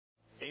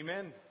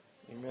Amen.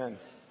 Amen.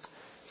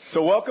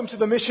 So welcome to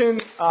the mission.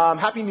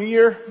 Happy New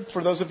Year.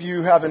 For those of you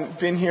who haven't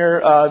been here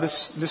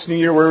this New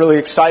Year, we're really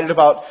excited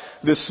about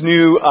this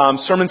new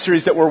sermon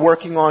series that we're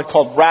working on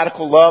called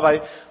Radical Love.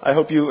 I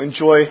hope you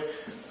enjoy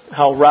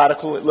how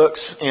radical it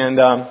looks. And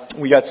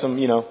we got some,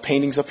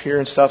 paintings up here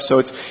and stuff. So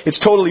it's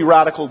totally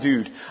radical,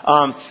 dude.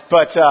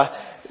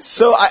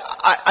 So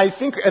I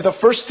think the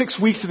first 6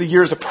 weeks of the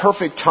year is a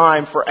perfect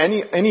time for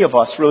any of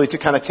us really to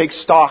kind of take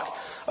stock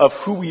of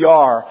who we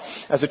are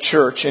as a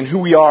church and who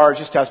we are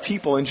just as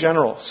people in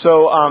general.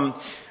 So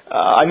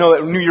I know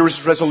that New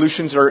Year's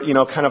resolutions are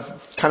kind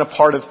of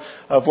part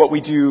of what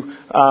we do,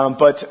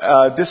 but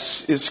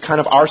this is kind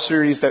of our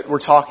series that we're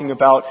talking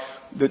about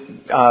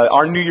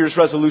our New Year's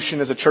resolution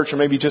as a church, or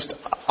maybe just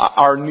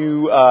our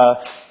new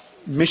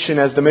mission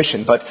as the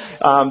mission. But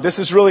this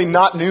is really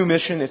not new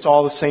mission. It's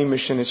all the same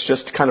mission. It's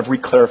just kind of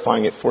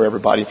reclarifying it for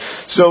everybody.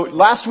 So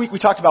last week we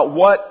talked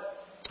about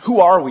who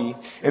are we?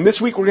 And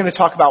this week we're going to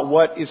talk about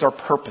what is our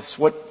purpose.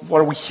 What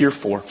are we here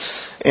for?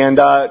 And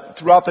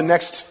throughout the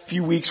next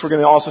few weeks we're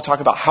going to also talk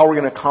about how we're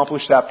going to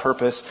accomplish that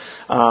purpose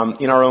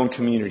in our own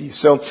community.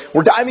 So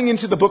we're diving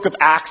into the book of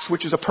Acts,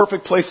 which is a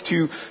perfect place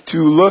to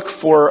look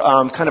for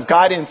kind of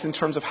guidance in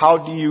terms of how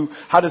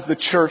does the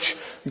church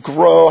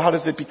grow? How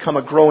does it become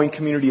a growing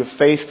community of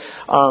faith?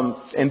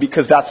 And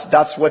because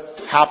that's what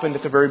happened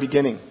at the very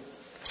beginning.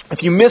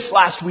 If you missed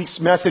last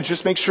week's message,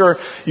 just make sure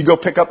you go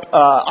pick up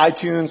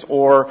iTunes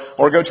or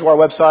go to our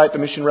website,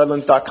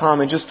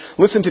 themissionredlands.com, and just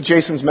listen to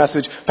Jason's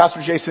message.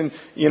 Pastor Jason,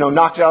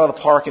 knocked it out of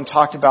the park and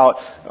talked about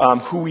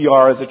who we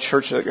are as a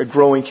church, a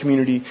growing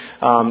community,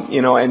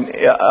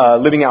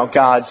 and living out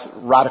God's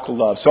radical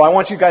love. So I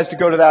want you guys to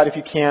go to that if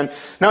you can.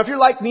 Now, if you're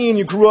like me and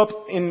you grew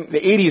up in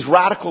the 80s,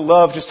 radical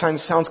love just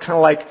sounds kind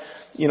of like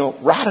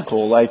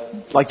radical, like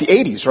the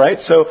 80s,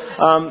 right? So,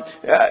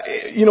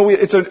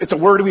 it's a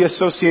word we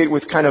associate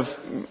with kind of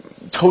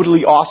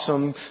totally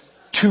awesome,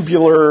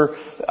 tubular,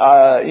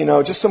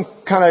 just some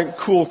kind of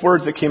cool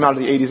words that came out of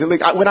the 80s.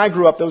 Like, when I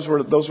grew up, those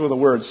were the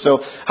words.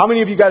 So, how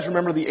many of you guys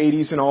remember the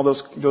 80s and all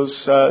those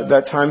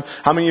that time?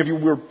 How many of you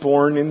were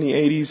born in the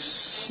 80s?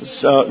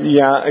 So,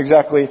 yeah,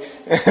 exactly.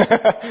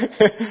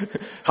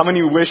 How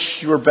many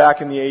wish you were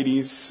back in the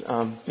 80s?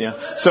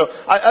 Yeah. So,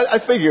 I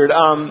figured,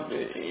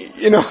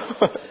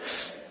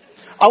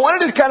 I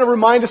wanted to kind of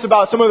remind us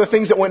about some of the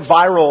things that went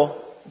viral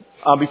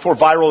before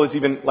viral is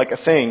even like a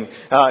thing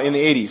in the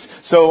 80s.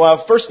 So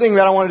first thing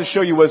that I wanted to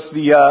show you was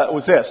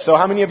this. So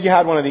how many of you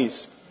had one of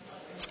these?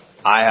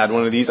 I had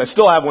one of these. I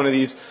still have one of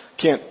these.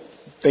 Can't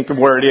think of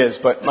where it is,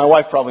 but my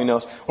wife probably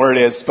knows where it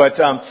is. But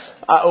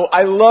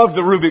I love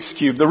the Rubik's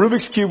Cube. The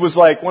Rubik's Cube was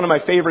like one of my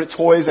favorite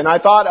toys, and I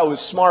thought I was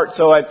smart,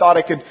 so I thought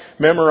I could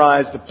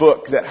memorize the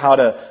book that how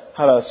to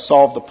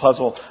solve the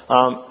puzzle.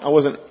 I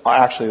wasn't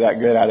actually that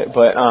good at it,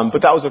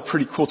 but that was a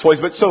pretty cool toy.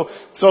 But so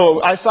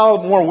I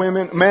saw more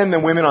men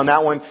than women on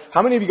that one.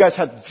 How many of you guys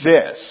had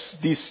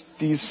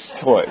these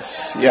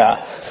toys? Yeah.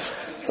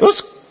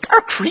 Those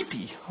are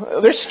creepy.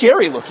 They're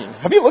scary looking.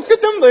 Have you looked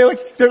at them?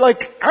 They're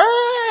like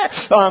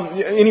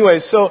Anyway,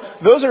 so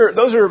those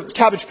are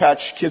Cabbage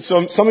Patch Kids.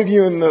 So some of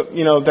you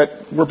that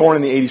were born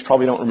in the 80s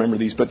probably don't remember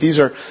these, but these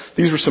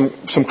were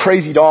some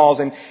crazy dolls.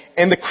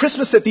 And the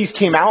Christmas that these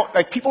came out,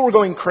 like, people were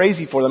going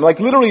crazy for them,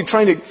 like literally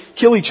trying to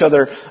kill each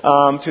other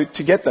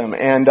to get them.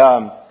 And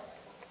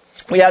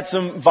we had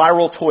some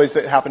viral toys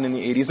that happened in the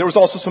 80s. There was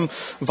also some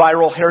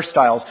viral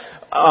hairstyles.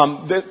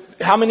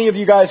 How many of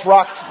you guys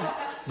rocked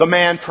the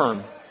man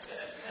perm?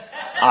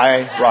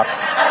 I rocked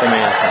the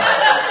man perm.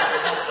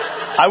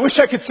 I wish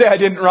I could say I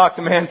didn't rock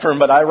the man perm,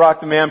 but I rocked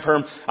the man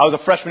perm. I was a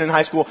freshman in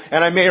high school,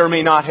 and I may or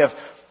may not have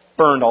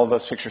burned all of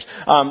those pictures.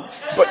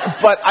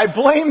 But I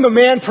blame the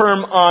man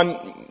perm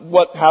on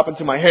what happened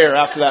to my hair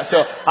after that.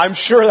 So I'm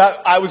sure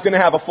that I was going to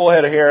have a full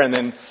head of hair, and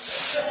then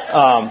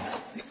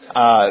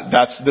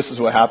this is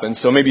what happened.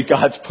 So maybe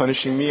God's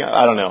punishing me.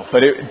 I don't know.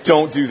 But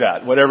don't do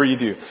that, whatever you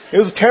do. It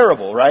was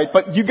terrible, right?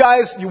 But you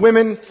guys, you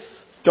women,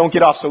 don't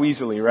get off so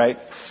easily, right?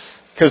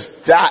 Because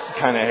that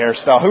kind of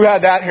hairstyle. Who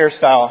had that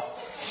hairstyle?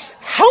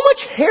 How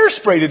much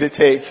hairspray did it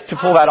take to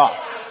pull that off?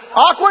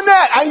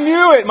 Aquanet! I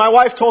knew it! My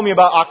wife told me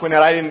about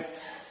Aquanet. I didn't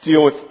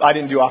do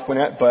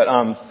Aquanet, but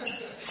I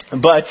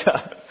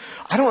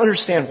don't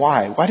understand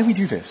why. Why do we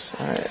do this?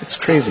 It's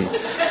crazy.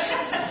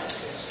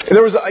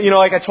 There was,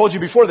 like I told you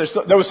before,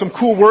 there was some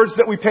cool words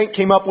that we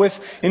came up with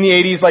in the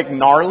 80s, like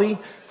gnarly.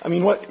 I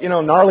mean,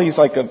 gnarly is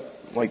I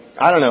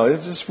don't know,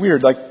 it's just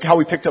weird, like how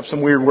we picked up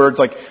some weird words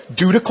like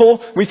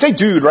dudical. We say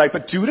dude, right?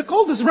 But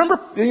dudical?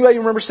 Anybody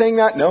remember saying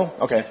that? No?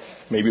 Okay.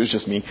 Maybe it was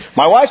just me.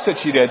 My wife said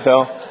she did,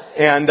 though.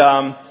 And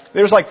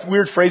there's like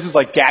weird phrases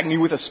like gag me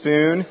with a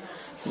spoon.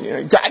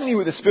 Gag me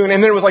with a spoon.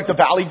 And there was like the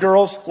Valley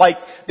Girls. Like,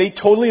 they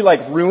totally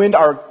ruined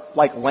our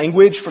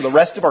language for the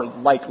rest of our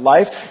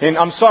life. And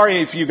I'm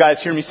sorry if you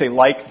guys hear me say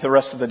the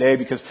rest of the day,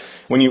 because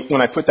when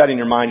I put that in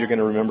your mind, you're going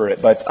to remember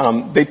it. But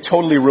they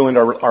totally ruined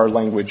our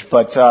language.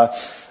 But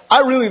I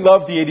really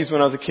loved the 80s when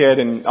I was a kid,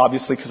 and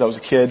obviously because I was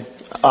a kid,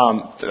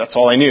 that's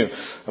all I knew.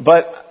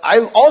 But I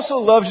also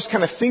love just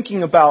kind of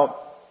thinking about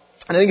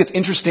And I think it's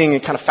interesting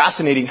and kind of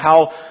fascinating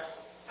how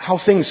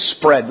things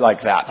spread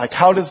like that. Like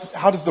how does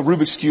the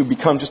Rubik's Cube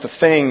become just a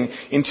thing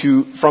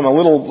from a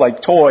little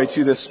like toy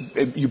to this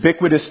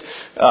ubiquitous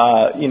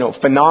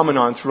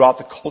phenomenon throughout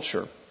the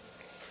culture?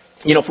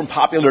 From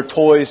popular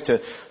toys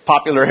to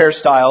popular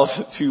hairstyles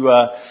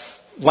to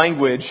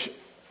language.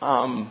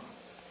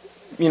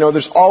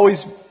 There's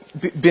always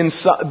been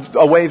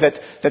a way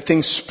that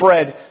things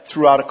spread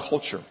throughout a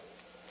culture.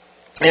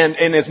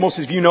 And as most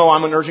of you know,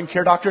 I'm an urgent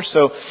care doctor,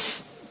 so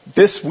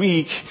this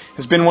week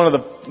has been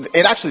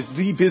it actually is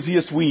the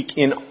busiest week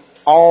in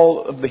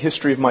all of the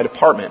history of my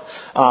department.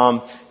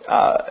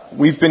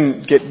 We've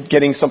been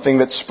getting something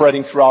that's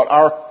spreading throughout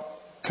our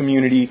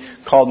community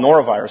called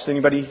norovirus.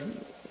 Anybody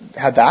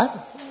had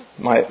that?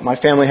 My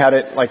family had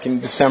it like in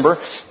December.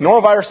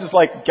 Norovirus is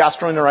like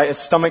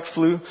gastroenteritis, stomach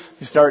flu.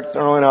 You start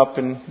throwing up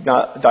and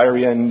got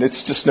diarrhea, and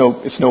it's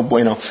no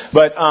bueno.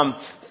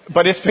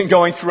 But it's been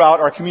going throughout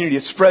our community.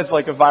 It spreads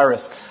like a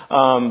virus.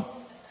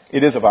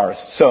 It is a virus,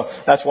 so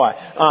that's why.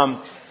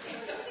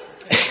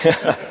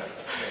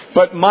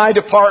 But my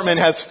department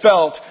has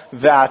felt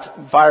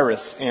that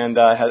virus, and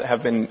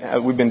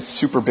we've been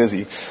super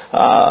busy.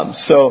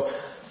 So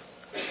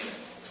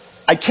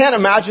I can't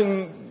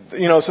imagine.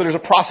 So there's a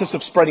process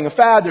of spreading a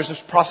fad. There's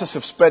this process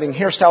of spreading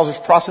hairstyles.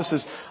 There's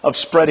processes of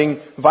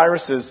spreading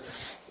viruses.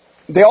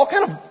 They all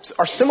kind of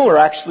are similar,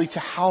 actually, to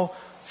how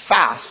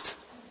fast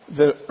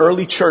the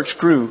early church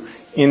grew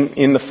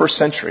in the first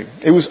century.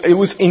 It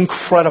was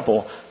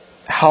incredible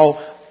how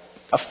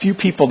a few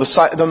people,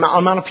 the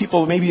amount of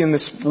people maybe in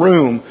this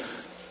room,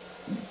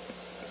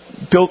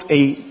 built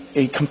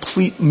a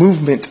complete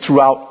movement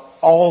throughout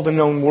all the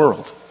known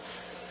world.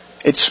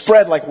 It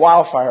spread like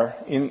wildfire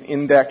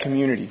in that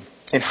community.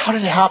 And how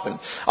did it happen?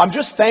 I'm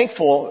just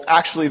thankful,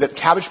 actually, that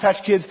Cabbage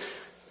Patch Kids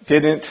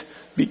didn't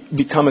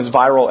become as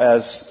viral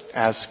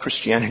as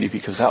Christianity,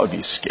 because that would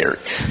be scary.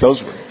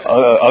 Those were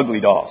ugly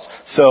dolls.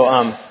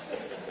 So,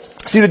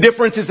 see, the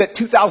difference is that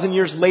 2,000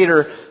 years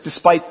later,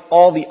 despite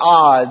all the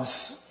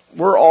odds,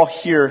 we're all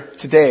here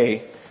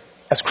today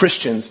as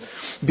Christians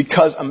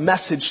because a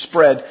message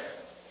spread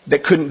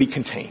that couldn't be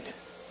contained.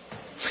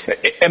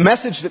 A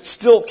message that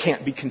still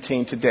can't be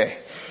contained today.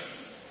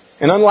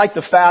 And unlike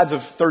the fads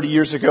of 30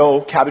 years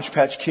ago, Cabbage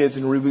Patch Kids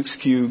and Rubik's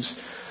Cubes,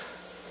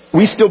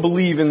 we still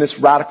believe in this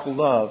radical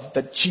love,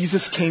 that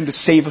Jesus came to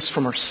save us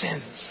from our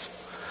sins.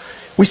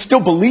 We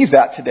still believe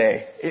that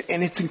today,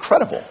 and it's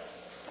incredible.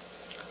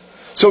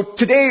 So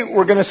today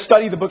we're going to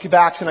study the book of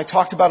Acts, and I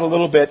talked about it a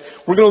little bit.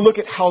 We're going to look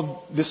at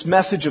how this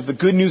message of the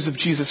good news of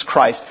Jesus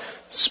Christ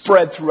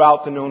spread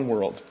throughout the known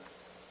world.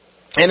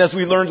 And as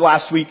we learned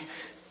last week,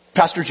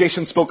 Pastor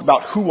Jason spoke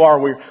about who are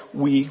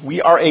we.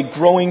 We are a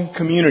growing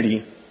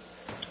community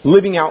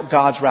living out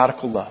God's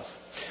radical love.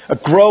 A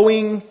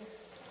growing,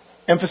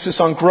 emphasis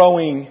on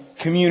growing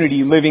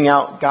community living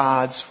out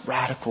God's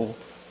radical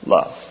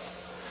love.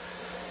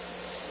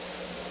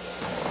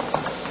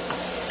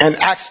 And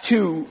Acts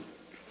 2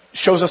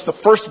 shows us the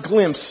first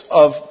glimpse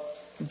of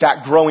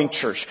that growing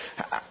church.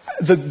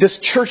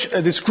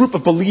 This group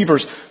of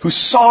believers who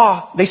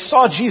saw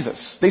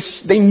Jesus.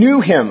 They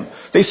knew Him.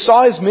 They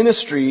saw His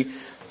ministry.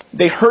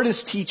 They heard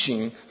His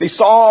teaching. They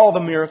saw all the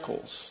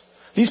miracles.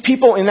 These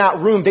people in that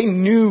room, they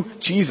knew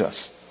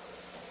Jesus.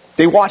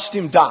 They watched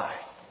Him die.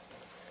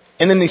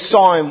 And then they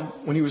saw Him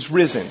when He was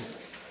risen.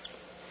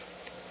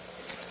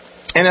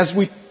 And as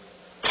we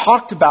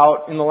talked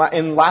about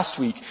in last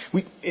week,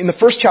 in the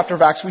first chapter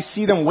of Acts, we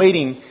see them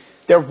waiting.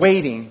 They're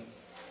waiting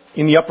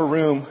in the upper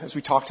room, as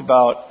we talked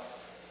about.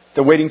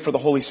 They're waiting for the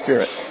Holy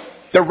Spirit.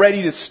 They're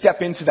ready to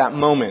step into that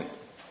moment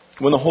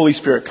when the Holy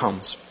Spirit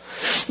comes.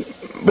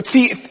 But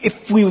see,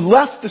 if we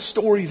left the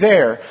story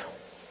there,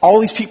 all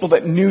these people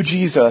that knew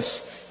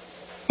Jesus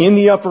in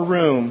the upper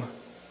room,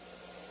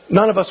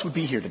 none of us would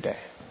be here today.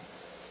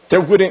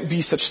 There wouldn't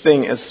be such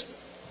thing as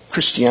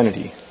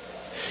Christianity.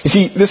 You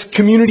see, this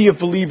community of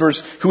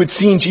believers who had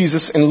seen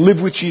Jesus and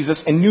lived with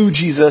Jesus and knew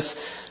Jesus,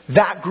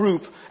 that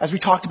group, as we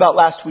talked about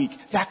last week,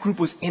 that group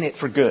was in it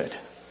for good.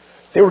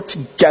 They were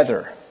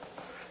together.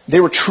 They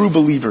were true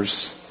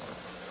believers.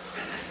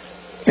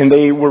 And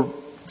they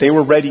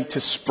were ready to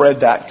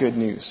spread that good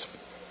news.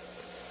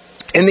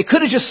 And they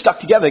could have just stuck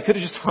together. They could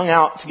have just hung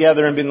out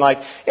together and been like,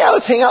 yeah,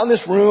 let's hang out in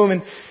this room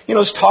and,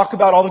 let's talk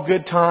about all the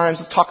good times.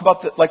 Let's talk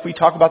about like we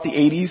talk about the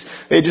 80s.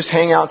 They just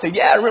hang out and say,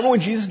 yeah, remember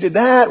when Jesus did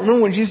that?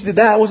 Remember when Jesus did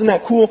that? Wasn't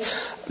that cool?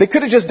 They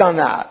could have just done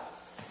that.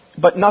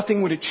 But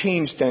nothing would have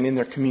changed then in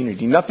their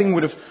community. Nothing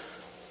would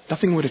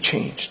have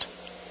changed.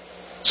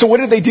 So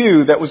what did they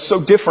do that was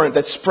so different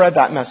that spread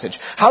that message?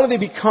 How did they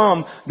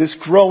become this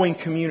growing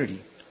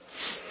community?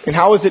 And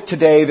how is it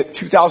today that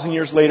 2,000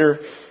 years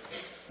later,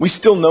 we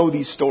still know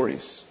these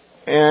stories,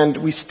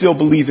 and we still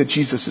believe that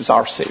Jesus is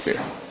our Savior?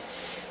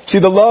 See,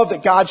 the love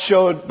that God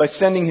showed by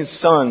sending His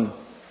Son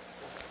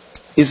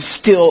is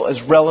still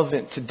as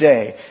relevant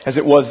today as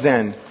it was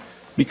then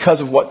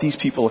because of what these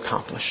people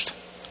accomplished.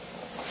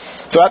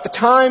 So at the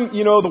time,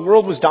 the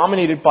world was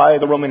dominated by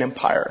the Roman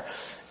Empire.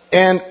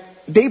 And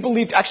they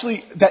believed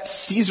actually that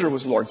Caesar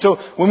was Lord. So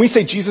when we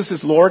say Jesus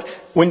is Lord,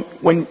 when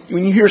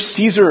you hear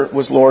Caesar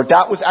was Lord,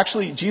 that was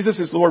actually, Jesus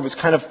is Lord was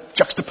kind of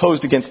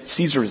juxtaposed against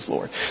Caesar is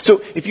Lord. So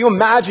if you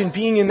imagine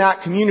being in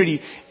that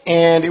community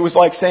and it was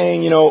like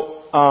saying, I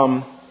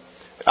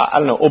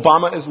don't know,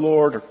 Obama is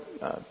Lord or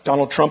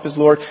Donald Trump is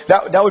Lord,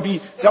 that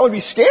would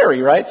be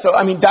scary, right? So,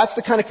 I mean, that's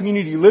the kind of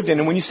community you lived in.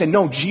 And when you say,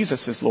 no,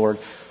 Jesus is Lord,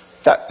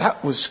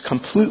 that was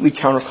completely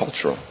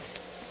countercultural.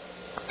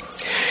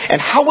 And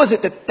how was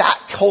it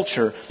that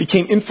culture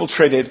became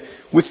infiltrated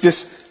with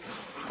this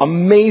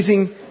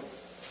amazing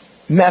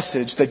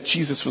message that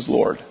Jesus was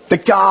Lord?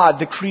 That God,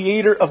 the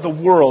creator of the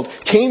world,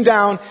 came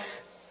down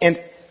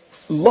and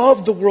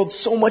loved the world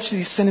so much that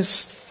he sent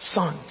his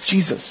son,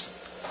 Jesus,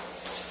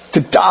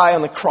 to die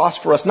on the cross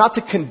for us, not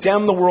to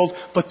condemn the world,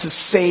 but to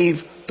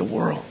save the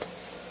world.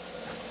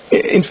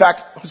 In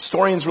fact,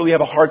 historians really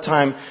have a hard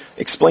time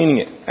explaining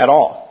it at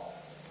all.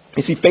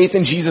 You see, faith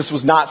in Jesus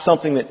was not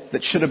something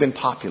that should have been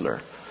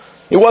popular.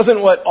 It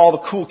wasn't what all the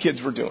cool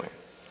kids were doing.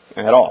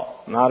 At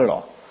all. Not at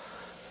all.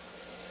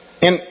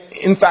 And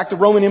in fact, the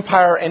Roman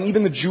Empire and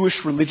even the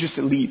Jewish religious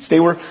elites, they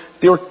were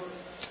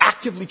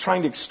actively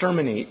trying to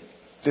exterminate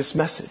this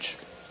message.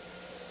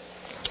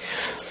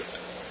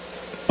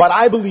 But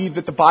I believe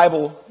that the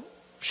Bible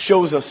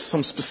shows us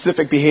some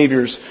specific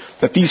behaviors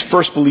that these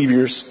first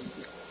believers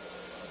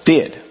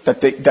did,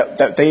 that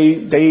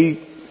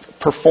they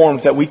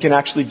performed, that we can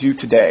actually do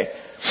today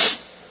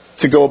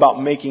to go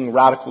about making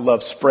radical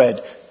love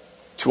spread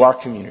to our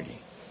community.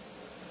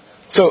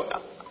 So,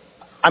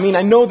 I mean,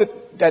 I know that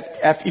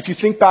if you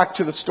think back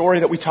to the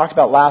story that we talked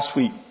about last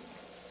week,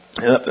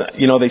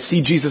 they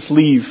see Jesus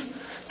leave.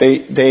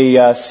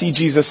 They see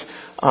Jesus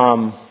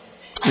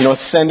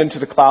ascend into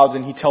the clouds,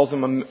 and he tells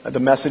them the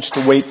message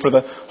to wait for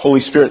the Holy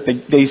Spirit.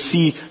 They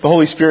see the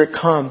Holy Spirit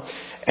come,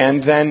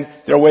 and then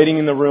they're waiting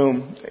in the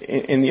room,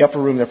 in the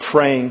upper room. They're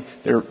praying.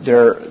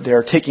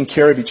 They're taking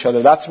care of each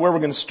other. That's where we're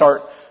going to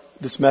start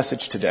this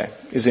message today,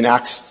 is in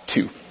Acts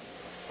 2.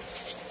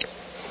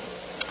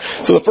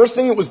 So the first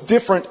thing that was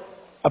different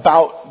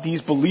about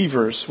these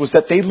believers was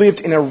that they lived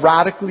in a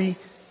radically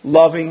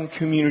loving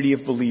community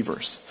of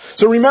believers.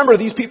 So remember,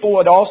 these people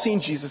had all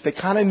seen Jesus. They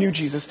kind of knew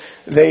Jesus.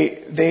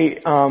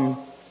 They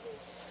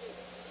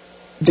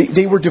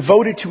were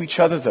devoted to each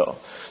other, though.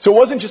 So it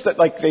wasn't just that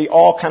they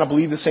all kind of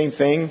believed the same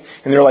thing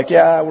and they're like,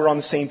 yeah, we're on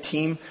the same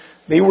team.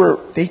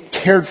 They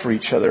cared for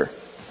each other.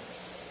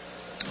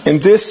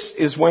 And this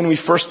is when we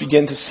first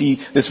begin to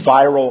see this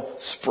viral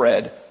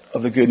spread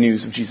of the good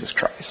news of Jesus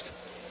Christ.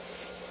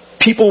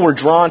 People were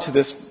drawn to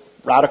this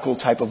radical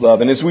type of love.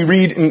 And as we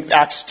read in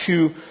Acts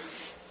 2,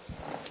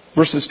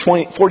 verses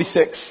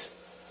 46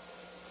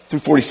 through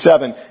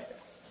 47,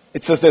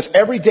 it says this: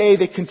 every day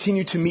they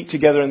continued to meet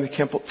together in the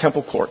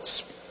temple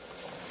courts.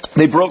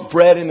 They broke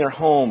bread in their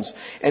homes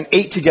and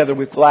ate together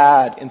with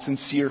glad and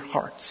sincere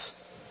hearts,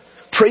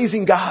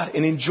 praising God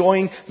and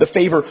enjoying the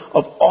favor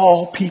of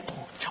all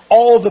people,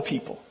 all the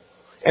people.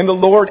 And the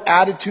Lord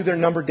added to their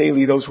number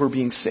daily those who were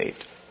being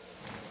saved.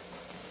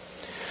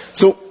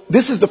 So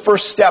this is the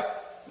first step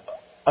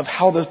of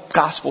how the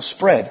gospel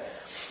spread.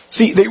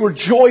 See, they were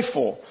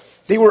joyful.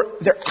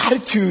 Their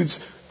attitudes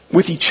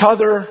with each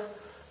other,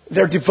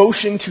 their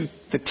devotion to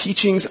the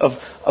teachings of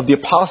the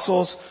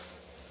apostles,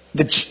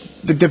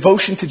 the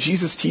devotion to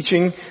Jesus'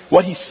 teaching,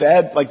 what he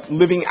said,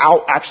 living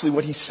out actually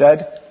what he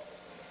said.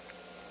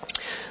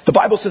 The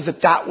Bible says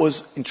that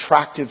was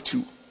attractive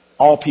to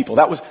all people.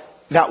 That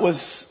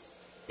was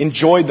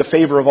enjoyed the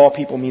favor of all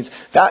people, means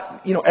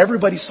that,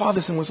 everybody saw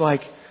this and was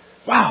like,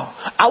 wow,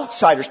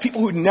 outsiders,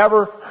 people who'd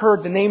never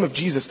heard the name of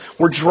Jesus,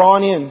 were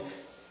drawn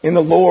in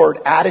the Lord,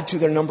 added to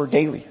their number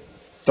daily,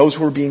 those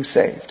who were being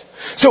saved.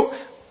 So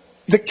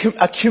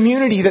a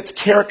community that's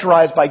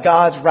characterized by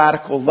God's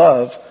radical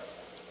love,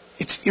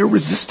 it's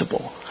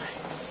irresistible.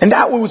 And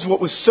that was what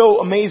was so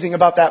amazing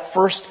about that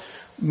first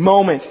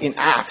moment in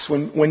Acts,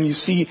 when you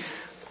see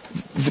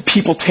the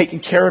people taking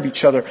care of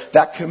each other.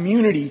 That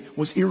community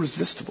was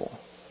irresistible.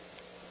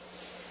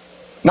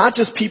 Not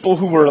just people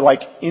who were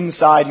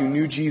inside, who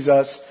knew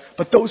Jesus,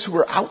 but those who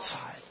were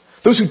outside.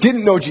 Those who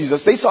didn't know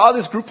Jesus. They saw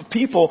this group of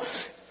people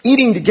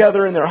eating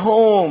together in their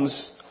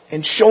homes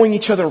and showing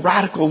each other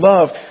radical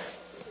love,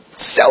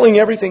 selling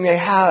everything they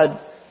had,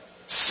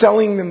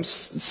 selling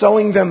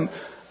them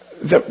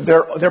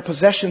their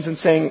possessions and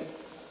saying,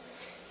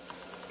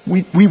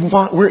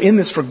 we're in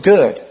this for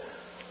good.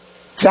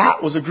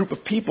 That was a group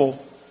of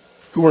people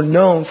who were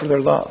known for their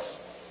love.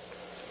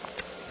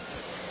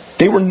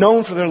 They were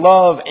known for their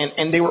love,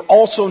 and they were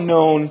also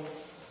known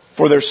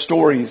for their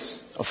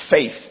stories of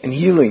faith and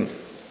healing.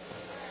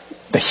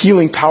 The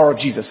healing power of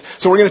Jesus.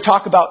 So we're going to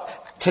talk about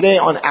today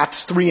on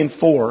Acts 3 and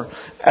 4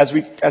 as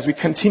we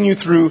continue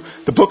through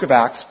the book of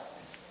Acts.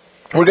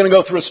 We're going to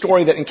go through a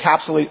story that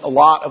encapsulates a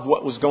lot of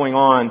what was going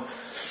on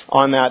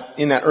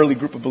in that early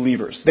group of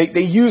believers.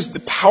 They used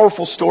the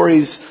powerful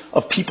stories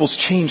of people's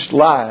changed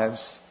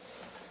lives,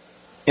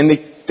 and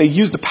they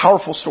used the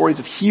powerful stories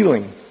of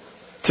healing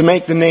to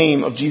make the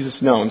name of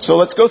Jesus known. So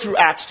let's go through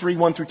Acts 3,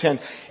 1 through 10.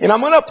 And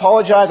I'm going to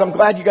apologize. I'm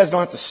glad you guys don't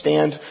have to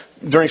stand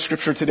during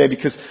Scripture today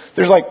because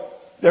there's like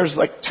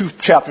 2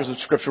 chapters of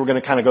Scripture we're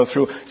going to kind of go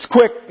through. It's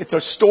quick. It's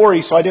a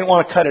story, so I didn't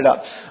want to cut it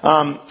up.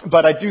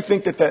 But I do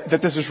think that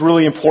this is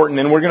really important,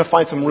 and we're going to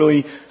find some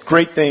really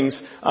great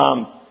things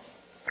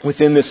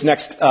within this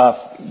next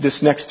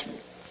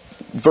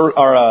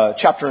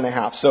chapter and a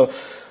half. So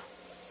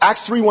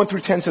Acts 3, 1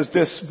 through 10 says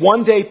this: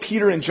 One day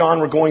Peter and John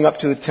were going up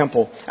to the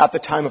temple at the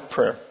time of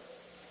prayer.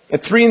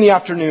 At 3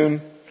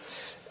 p.m.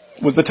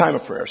 was the time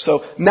of prayer.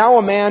 So now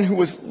a man who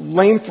was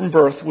lame from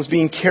birth was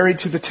being carried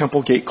to the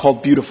temple gate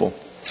called Beautiful,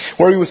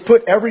 where he was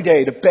put every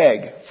day to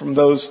beg from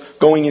those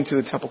going into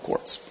the temple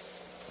courts.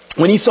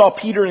 When he saw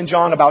Peter and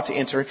John about to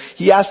enter,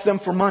 he asked them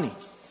for money.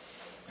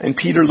 And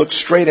Peter looked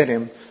straight at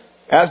him,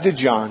 as did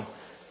John.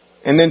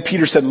 And then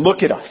Peter said,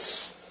 "Look at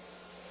us."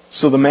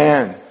 So the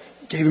man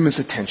gave him his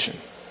attention,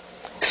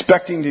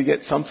 expecting to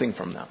get something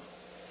from them.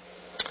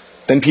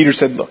 Then Peter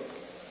said, "Look,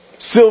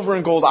 silver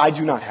and gold I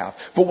do not have,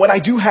 but what I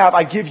do have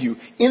I give you.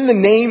 In the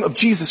name of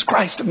Jesus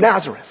Christ of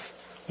Nazareth,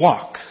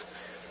 walk."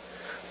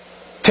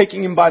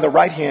 Taking him by the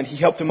right hand, he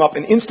helped him up,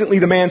 and instantly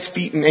the man's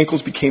feet and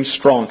ankles became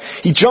strong.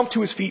 He jumped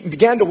to his feet and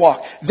began to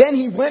walk. Then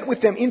he went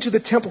with them into the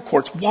temple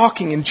courts,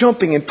 walking and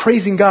jumping and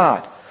praising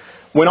God.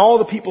 When all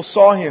the people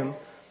saw him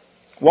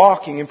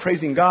walking and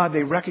praising God,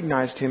 they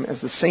recognized him as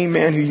the same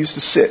man who used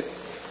to sit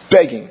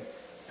begging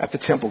at the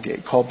temple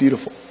gate called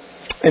Beautiful.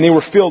 And they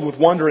were filled with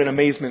wonder and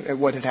amazement at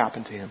what had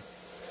happened to him.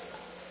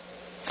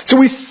 So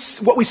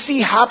what we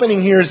see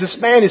happening here is this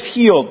man is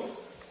healed.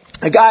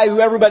 A guy who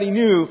everybody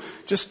knew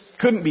just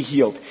couldn't be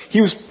healed.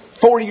 He was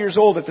 40 years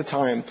old at the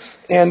time.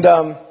 And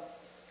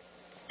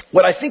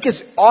what I think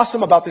is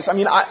awesome about this,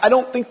 I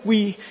don't think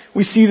we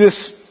see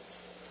this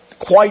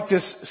quite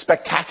this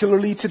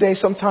spectacularly today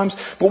sometimes,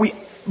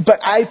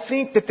 but I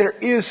think that there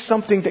is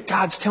something that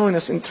God's telling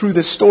us through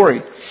this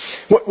story.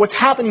 What's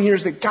happening here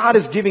is that God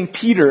is giving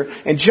Peter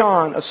and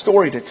John a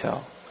story to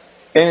tell.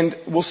 And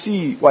we'll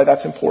see why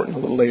that's important a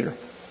little later.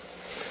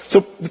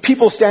 So the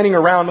people standing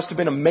around must have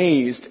been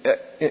amazed.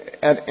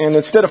 And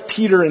instead of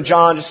Peter and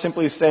John just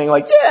simply saying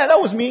like, "Yeah, that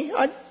was me.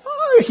 I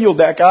healed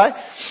that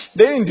guy."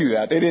 They didn't do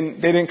that. They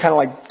didn't kind of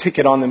like take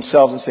it on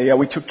themselves and say, "Yeah,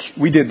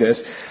 we did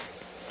this."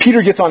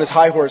 Peter gets on his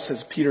high horse,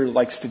 as Peter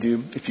likes to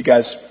do. If you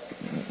guys,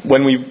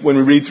 when we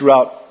read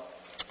throughout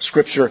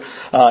Scripture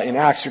in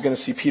Acts, you're going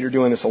to see Peter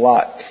doing this a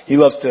lot. He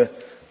loves to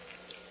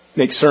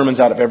make sermons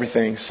out of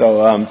everything.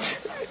 So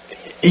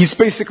he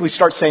basically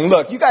starts saying,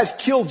 "Look, you guys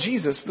killed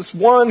Jesus, this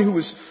one who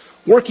was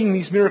working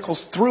these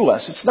miracles through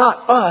us. It's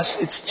not us,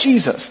 it's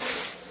Jesus.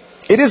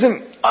 It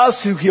isn't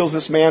us who heals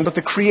this man, but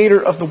the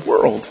Creator of the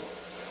world."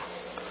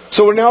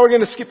 So now we're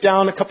going to skip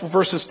down a couple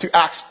verses to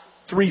Acts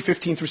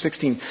 3:15 through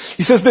 16.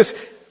 He says this.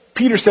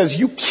 Peter says,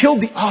 "You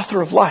killed the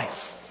author of life,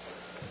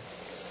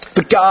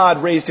 but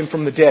God raised him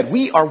from the dead.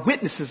 We are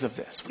witnesses of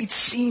this. We've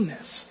seen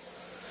this.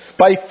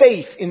 By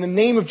faith in the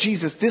name of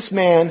Jesus, this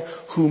man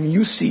whom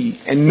you see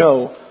and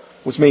know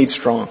was made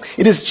strong."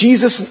 It is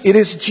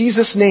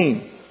Jesus'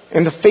 name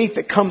and the faith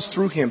that comes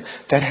through him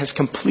that has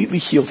completely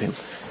healed him,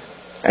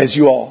 as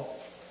you all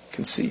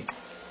can see.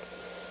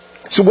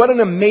 So what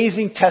an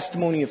amazing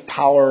testimony of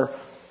power,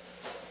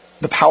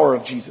 the power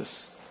of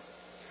Jesus.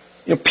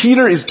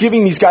 Peter is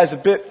giving these guys a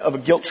bit of a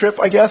guilt trip,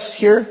 I guess,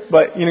 here.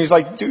 But, he's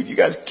like, "Dude, you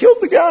guys killed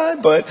the guy,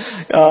 but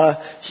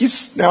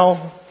he's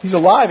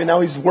alive and now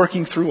he's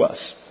working through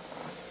us."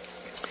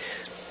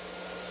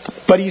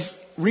 But he's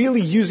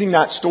really using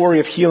that story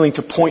of healing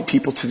to point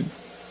people to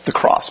the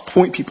cross,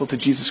 point people to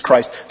Jesus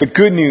Christ. The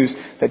good news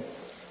that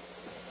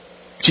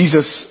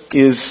Jesus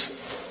is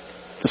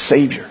the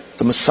Savior,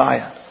 the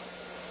Messiah.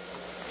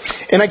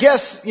 And I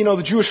guess,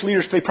 the Jewish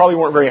leaders, they probably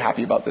weren't very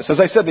happy about this. As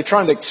I said, they're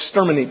trying to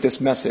exterminate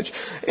this message.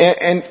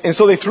 And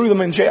so they threw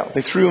them in jail.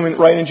 They threw them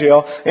right in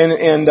jail.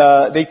 And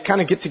they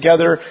kind of get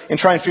together and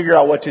try and figure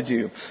out what to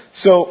do.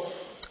 So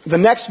the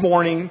next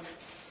morning,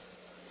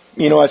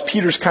 as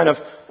Peter's kind of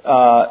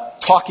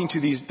talking to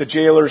the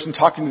jailers and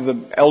talking to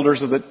the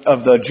elders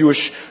of the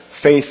Jewish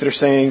faith, they're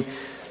saying,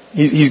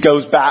 he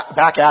goes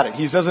back at it.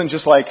 He doesn't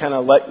just like kind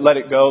of let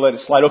it go, let it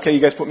slide. "Okay, you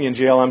guys put me in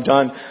jail. I'm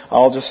done.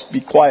 I'll just be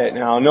quiet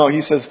now." No,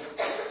 he says,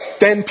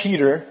 "Then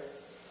Peter,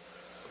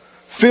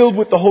 filled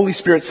with the Holy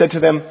Spirit, said to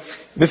them,"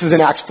 this is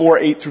in Acts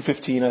 4:8 through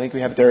 15. I think we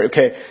have it there.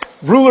 Okay.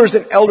 "Rulers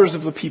and elders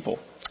of the people,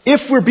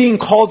 if we're being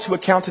called to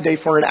account today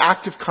for an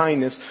act of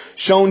kindness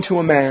shown to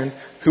a man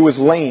who was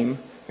lame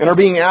and are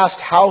being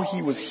asked how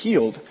he was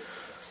healed,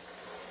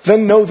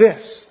 then know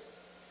this,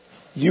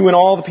 you and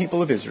all the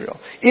people of Israel.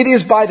 It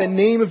is by the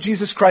name of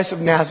Jesus Christ of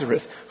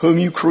Nazareth, whom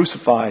you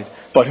crucified,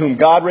 but whom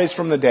God raised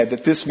from the dead,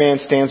 that this man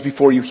stands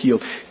before you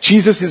healed.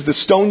 Jesus is the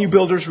stone you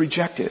builders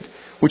rejected,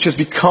 which has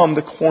become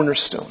the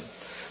cornerstone.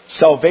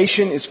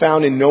 Salvation is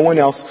found in no one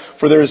else,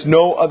 for there is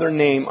no other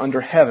name under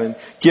heaven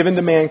given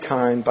to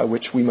mankind by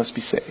which we must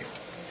be saved."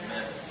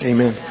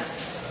 Amen.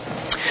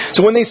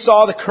 So when they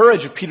saw the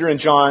courage of Peter and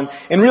John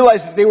and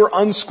realized that they were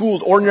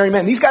unschooled, ordinary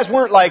men, these guys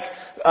weren't like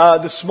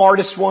the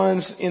smartest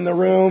ones in the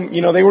room.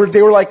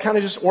 They were like kind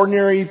of just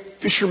ordinary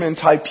fishermen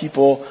type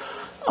people.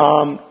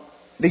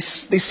 They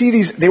see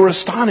these. They were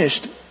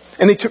astonished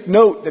And they took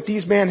note that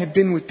these men had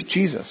been with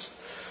Jesus.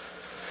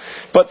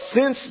 But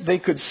since they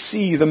could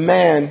see the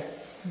man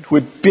who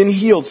had been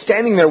healed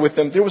standing there with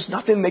them, there was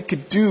nothing they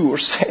could do or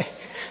say.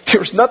 There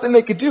was nothing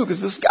they could do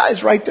because this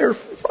guy's right there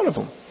in front of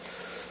them.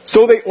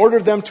 So they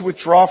ordered them to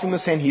withdraw from the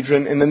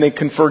Sanhedrin, and then they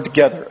conferred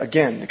together.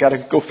 Again, you got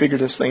to go figure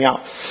this thing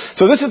out.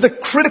 So this is the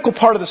critical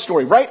part of the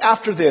story. Right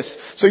after this,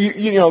 so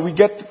we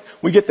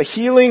get the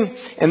healing,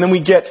 and then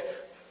we get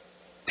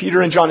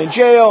Peter and John in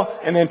jail,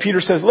 and then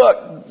Peter says,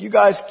 "Look, you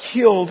guys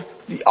killed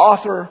the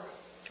author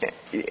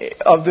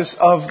of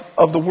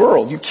the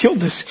world. You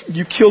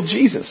killed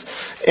Jesus."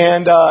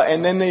 And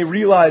then they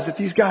realize that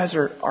these guys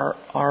are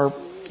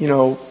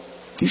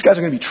these guys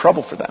are going to be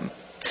trouble for them.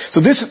 So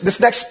this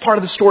next part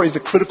of the story is the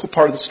critical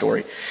part of the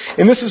story.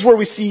 And this is where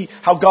we see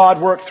how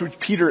God worked through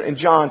Peter and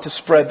John to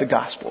spread the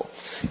gospel.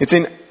 It's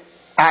in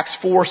Acts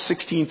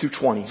 4:16 through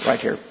 20 right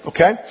here.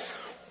 Okay?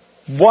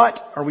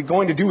 What are we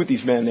going to do with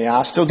these men, they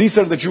asked. So these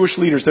are the Jewish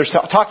leaders. They're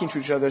talking to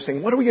each other. They're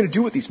saying, what are we going to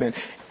do with these men?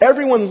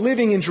 Everyone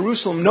living in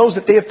Jerusalem knows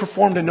that they have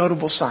performed a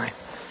notable sign.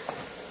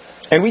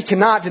 And we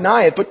cannot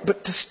deny it.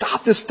 But to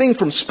stop this thing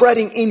from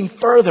spreading any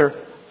further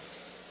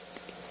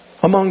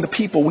among the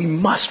people, we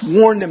must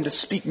warn them to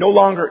speak no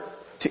longer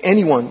to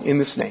anyone in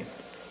this name.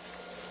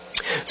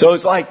 So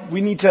it's like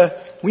we need to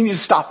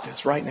stop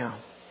this right now.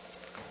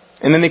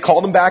 And then they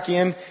called them back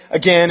in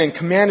again and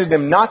commanded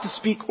them not to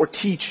speak or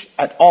teach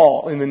at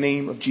all in the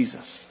name of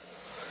Jesus.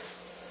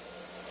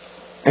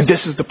 And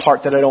this is the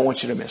part that I don't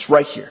want you to miss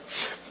right here.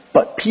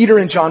 But Peter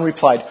and John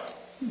replied,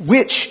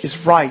 which is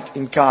right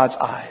in God's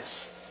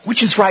eyes?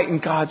 Which is right in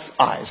God's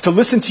eyes? To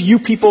listen to you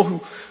people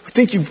who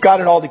think you've got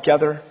it all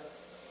together,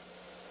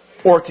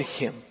 or to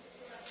Him?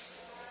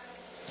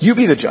 You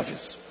be the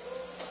judges.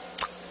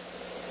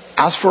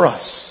 As for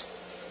us,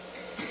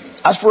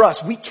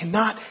 we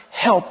cannot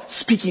help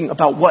speaking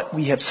about what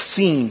we have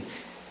seen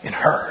and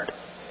heard.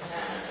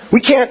 We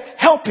can't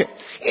help it.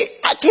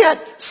 I can't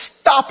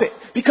stop it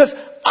because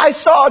I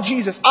saw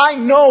Jesus. I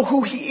know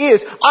who He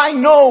is. I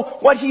know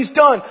what He's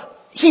done.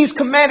 He's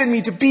commanded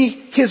me to be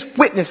His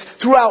witness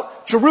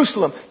throughout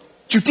Jerusalem,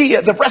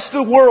 Judea, the rest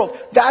of the world.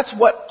 That's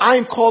what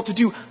I'm called to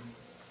do.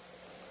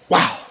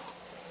 Wow.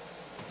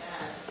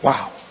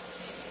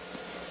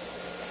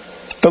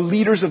 The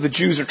leaders of the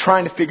Jews are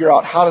trying to figure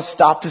out how to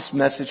stop this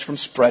message from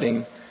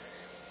spreading.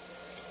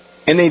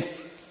 And they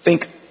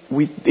think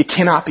it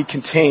cannot be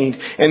contained.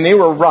 And they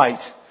were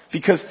right.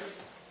 Because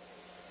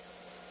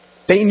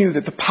they knew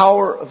that the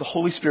power of the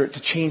Holy Spirit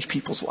to change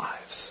people's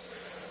lives.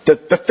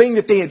 The thing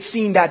that they had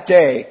seen that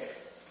day,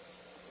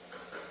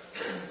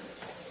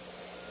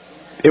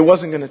 it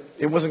wasn't going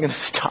to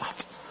stop.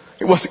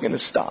 It wasn't going to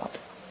stop.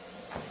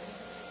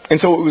 And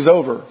so it was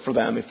over for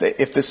them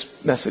if this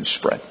message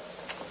spread.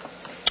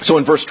 So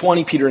in verse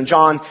 20, Peter and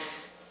John,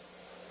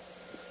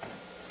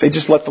 they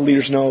just let the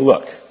leaders know,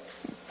 look,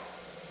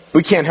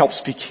 we can't help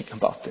speaking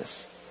about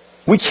this.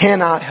 We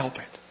cannot help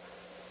it.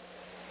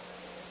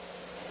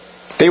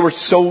 They were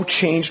so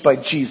changed by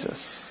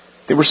Jesus.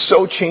 They were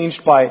so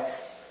changed by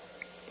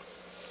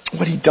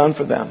what He'd done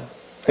for them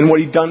and what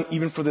He'd done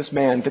even for this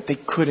man that they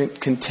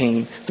couldn't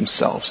contain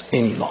themselves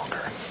any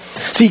longer.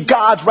 See,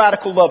 God's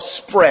radical love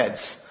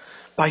spreads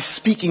by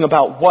speaking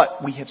about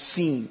what we have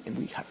seen and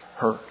we have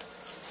heard.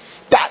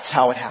 That's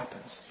how it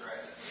happens.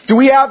 Do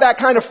we have that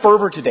kind of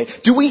fervor today?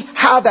 Do we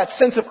have that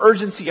sense of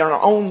urgency in our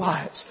own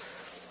lives?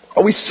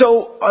 Are we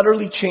so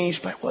utterly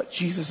changed by what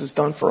Jesus has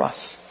done for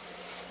us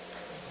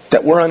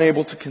that we're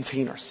unable to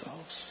contain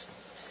ourselves?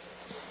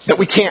 That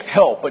we can't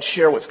help but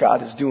share what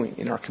God is doing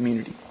in our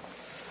community?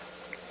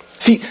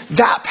 See,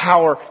 that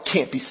power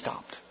can't be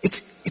stopped.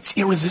 It's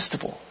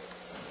irresistible.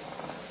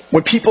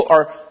 When people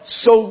are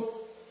so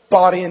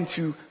bought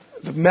into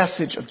the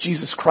message of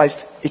Jesus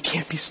Christ, it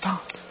can't be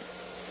stopped.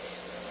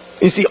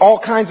 You see, all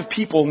kinds of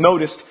people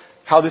noticed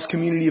how this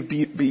community of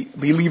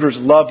believers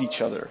loved each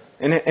other.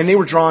 And they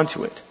were drawn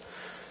to it.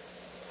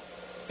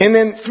 And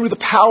then through the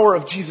power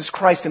of Jesus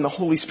Christ and the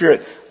Holy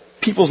Spirit,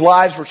 people's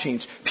lives were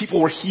changed.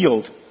 People were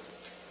healed.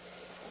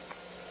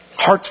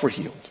 Hearts were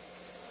healed.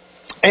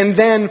 And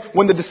then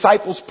when the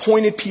disciples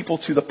pointed people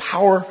to the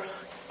power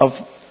of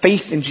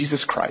faith in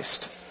Jesus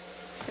Christ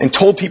and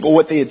told people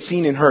what they had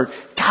seen and heard,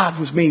 God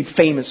was made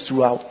famous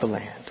throughout the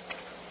land.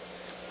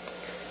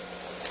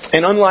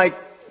 And unlike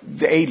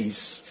the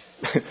 80s,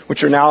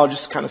 which are now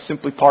just kind of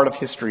simply part of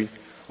history,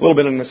 a little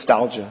bit of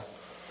nostalgia,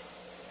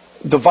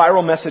 the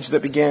viral message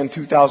that began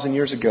 2,000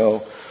 years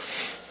ago,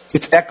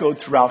 it's echoed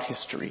throughout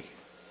history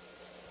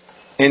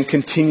and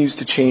continues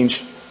to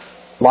change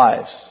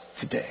lives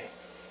today.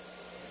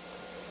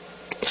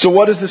 So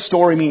what does this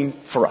story mean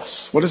for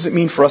us? What does it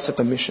mean for us at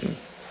the Mission?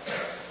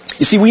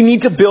 You see, we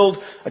need to build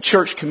a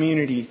church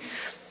community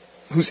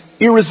whose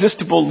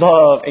irresistible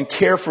love and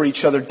care for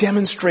each other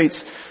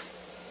demonstrates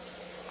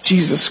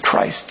Jesus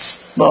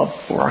Christ's love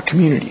for our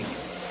community.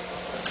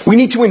 We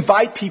need to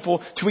invite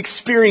people to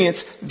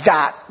experience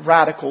that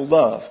radical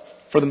love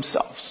for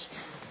themselves.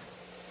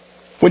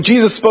 When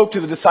Jesus spoke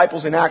to the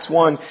disciples in Acts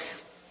 1,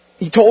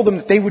 He told them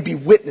that they would be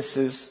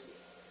witnesses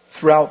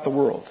throughout the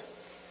world.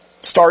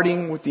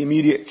 starting with the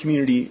immediate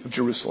community of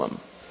Jerusalem,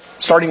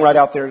 starting right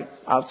out there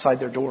outside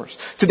their doors.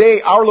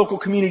 Today, our local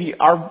community,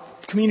 our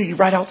community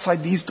right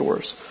outside these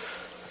doors,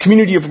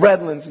 community of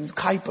Redlands and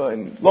Kaipa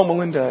and Loma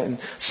Linda and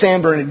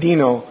San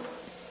Bernardino,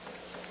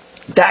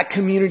 that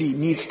community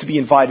needs to be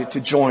invited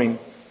to join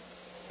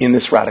in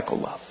this radical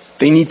love.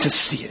 They need to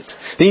see it.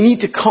 They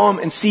need to come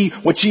and see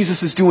what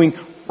Jesus is doing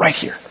right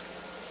here,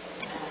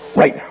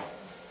 right now.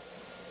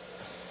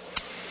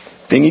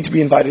 They need to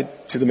be invited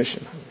to the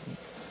mission.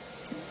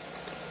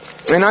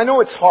 And I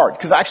know it's hard,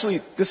 because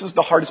actually this is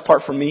the hardest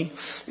part for me,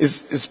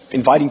 is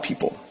inviting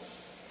people.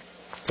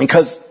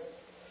 Because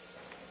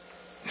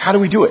how do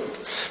we do it?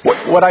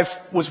 What I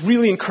was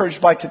really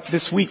encouraged by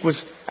this week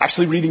was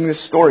actually reading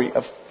this story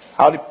of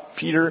how did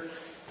Peter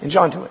and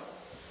John do it.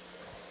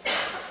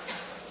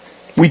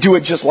 We do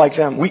it just like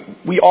them.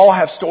 We all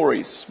have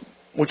stories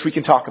which we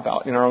can talk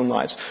about in our own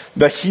lives.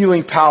 The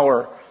healing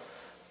power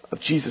of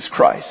Jesus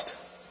Christ.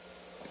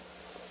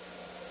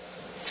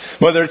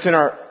 Whether it's in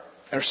our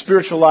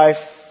spiritual life,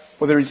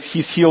 whether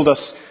He's healed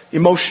us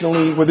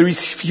emotionally, whether He's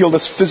healed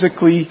us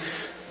physically,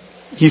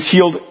 He's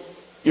healed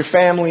your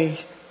family,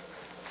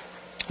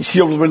 He's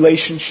healed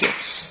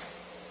relationships.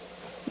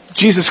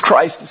 Jesus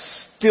Christ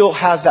still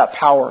has that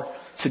power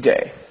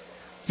today.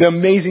 The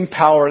amazing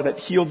power that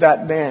healed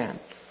that man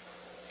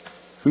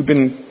who'd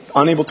been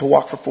unable to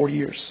walk for 40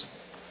 years.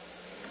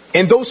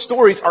 And those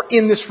stories are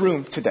in this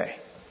room today.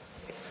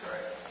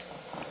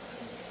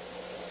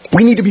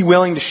 We need to be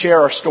willing to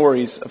share our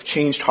stories of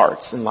changed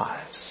hearts and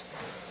lives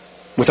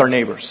with our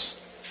neighbors.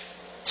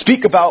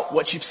 Speak about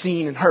what you've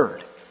seen and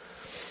heard.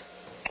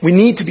 We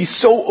need to be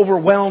so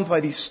overwhelmed by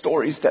these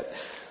stories that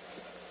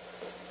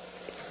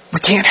we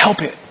can't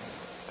help it.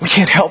 We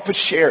can't help but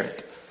share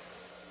it.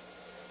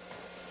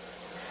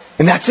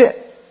 And that's it.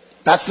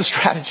 That's the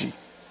strategy.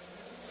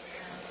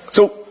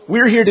 So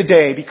we're here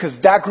today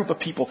because that group of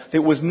people,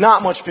 that was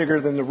not much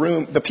bigger than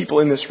the people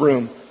in this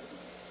room,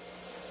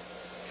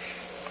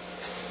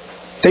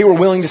 they were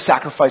willing to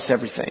sacrifice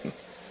everything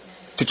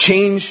to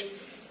change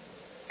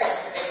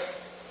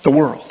the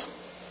world.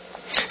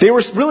 They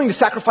were willing to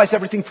sacrifice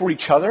everything for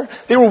each other.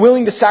 They were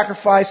willing to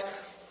sacrifice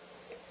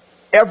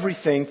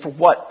everything for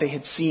what they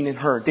had seen and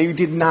heard. They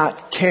did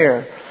not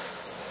care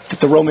that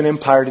the Roman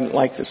Empire didn't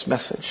like this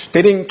message.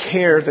 They didn't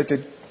care that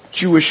the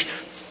Jewish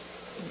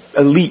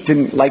elite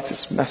didn't like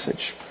this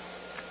message.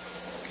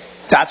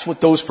 That's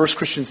what those first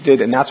Christians did,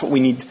 and that's what we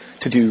need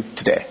to do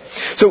today.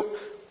 So,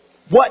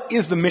 what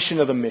is the mission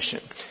of the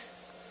mission?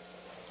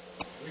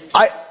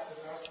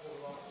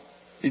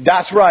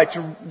 That's right,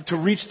 to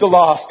reach the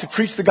lost, to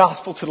preach the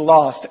gospel to the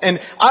lost. And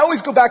I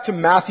always go back to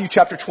Matthew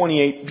chapter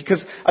 28,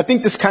 because I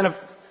think this kind of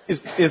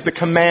is the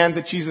command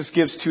that Jesus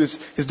gives to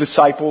his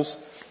disciples,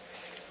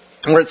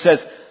 where it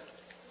says,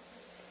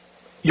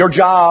 your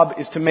job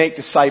is to make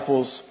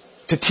disciples,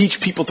 to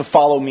teach people to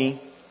follow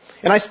me.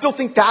 And I still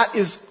think that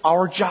is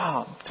our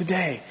job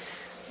today.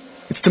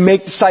 It's to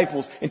make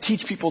disciples and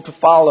teach people to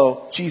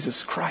follow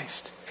Jesus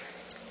Christ.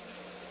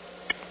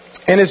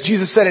 And as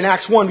Jesus said in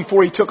Acts 1,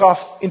 before He took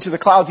off into the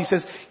clouds, He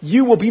says,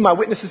 you will be my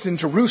witnesses in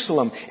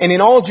Jerusalem and in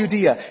all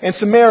Judea and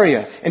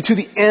Samaria and to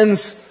the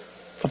ends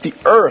of the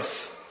earth.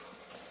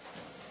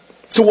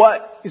 So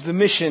what is the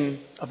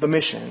mission of the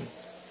mission?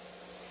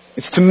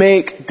 It's to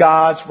make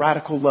God's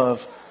radical love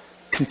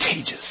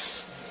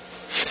contagious.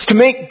 It's to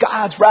make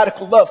God's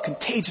radical love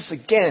contagious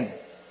again.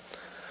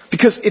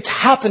 Because it's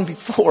happened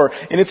before,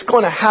 and it's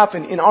going to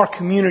happen in our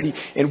community,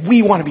 and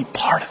we want to be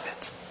part of it.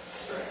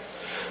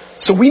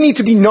 So we need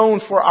to be known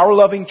for our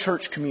loving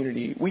church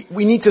community.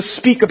 We need to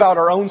speak about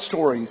our own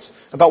stories,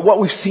 about what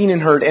we've seen and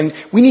heard, and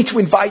we need to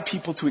invite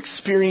people to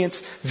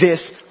experience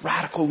this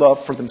radical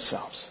love for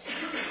themselves.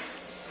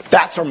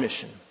 That's our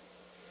mission.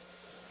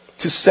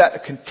 To set a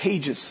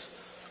contagious,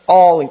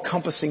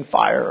 all-encompassing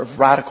fire of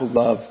radical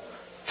love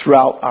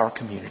throughout our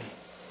community.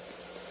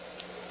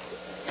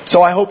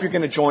 So I hope you're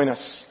going to join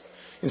us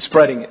in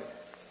spreading it.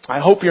 I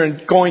hope you're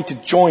going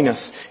to join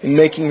us in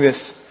making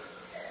this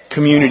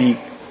community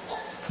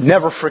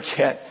never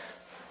forget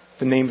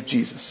the name of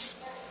Jesus.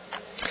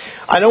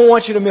 I don't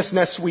want you to miss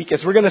next week,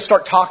 as we're going to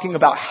start talking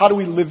about how do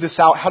we live this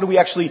out, how do we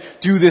actually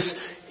do this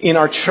in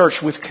our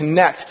church with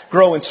connect,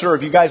 grow, and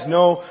serve. You guys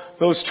know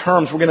those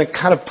terms. We're going to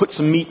kind of put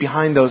some meat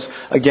behind those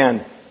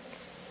again.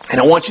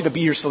 And I want you to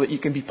be here so that you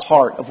can be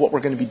part of what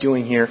we're going to be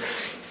doing here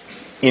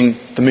in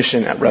the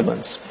mission at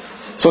Redlands.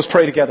 So let's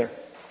pray together.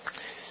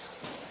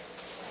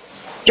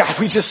 God,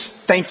 we just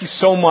thank you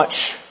so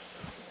much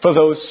for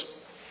those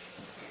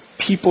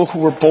people who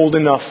were bold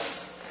enough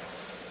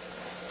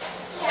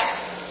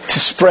to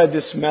spread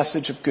this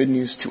message of good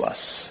news to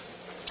us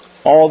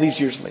all these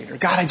years later.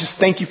 God, I just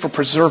thank you for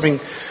preserving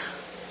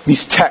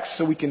these texts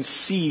so we can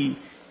see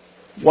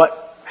what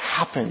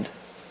happened,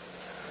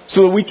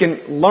 so that we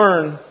can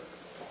learn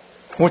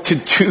what to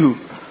do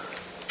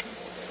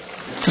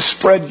to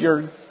spread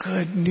your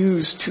good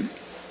news to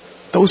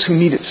those who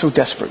need it so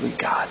desperately,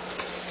 God.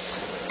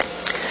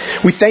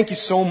 We thank you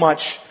so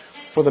much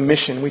for the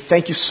mission. We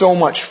thank you so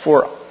much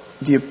for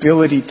the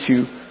ability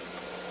to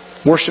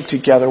worship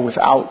together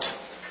without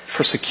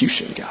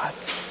persecution, God.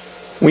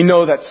 We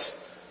know that's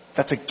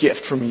a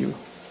gift from you.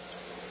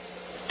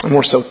 And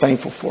we're so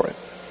thankful for it.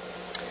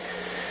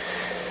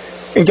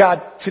 And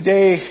God,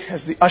 today,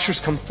 as the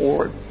ushers come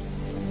forward,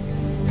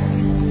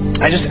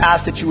 I just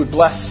ask that you would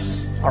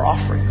bless our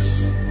offerings.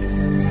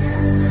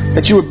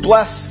 That you would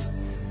bless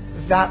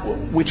that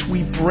which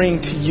we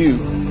bring to you.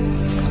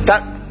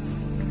 That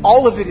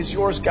all of it is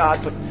yours,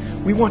 God, but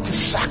we want to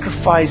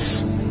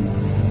sacrifice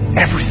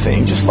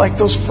everything, just like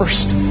those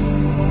first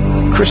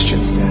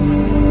Christians did.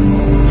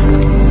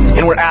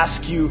 And we're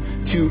asking you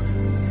to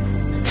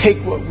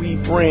take what we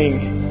bring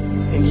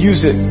and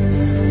use it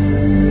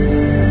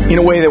in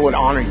a way that would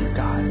honor you,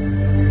 God.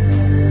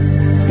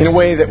 In a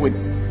way that would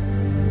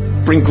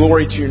bring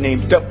glory to your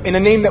name. In a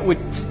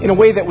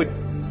way that would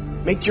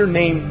make your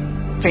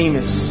name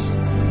famous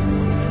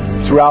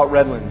throughout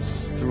Redlands,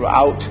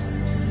 throughout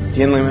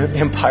the Inland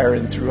Empire,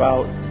 and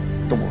throughout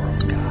the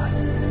world, God.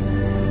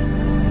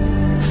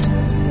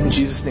 In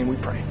Jesus' name we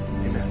pray.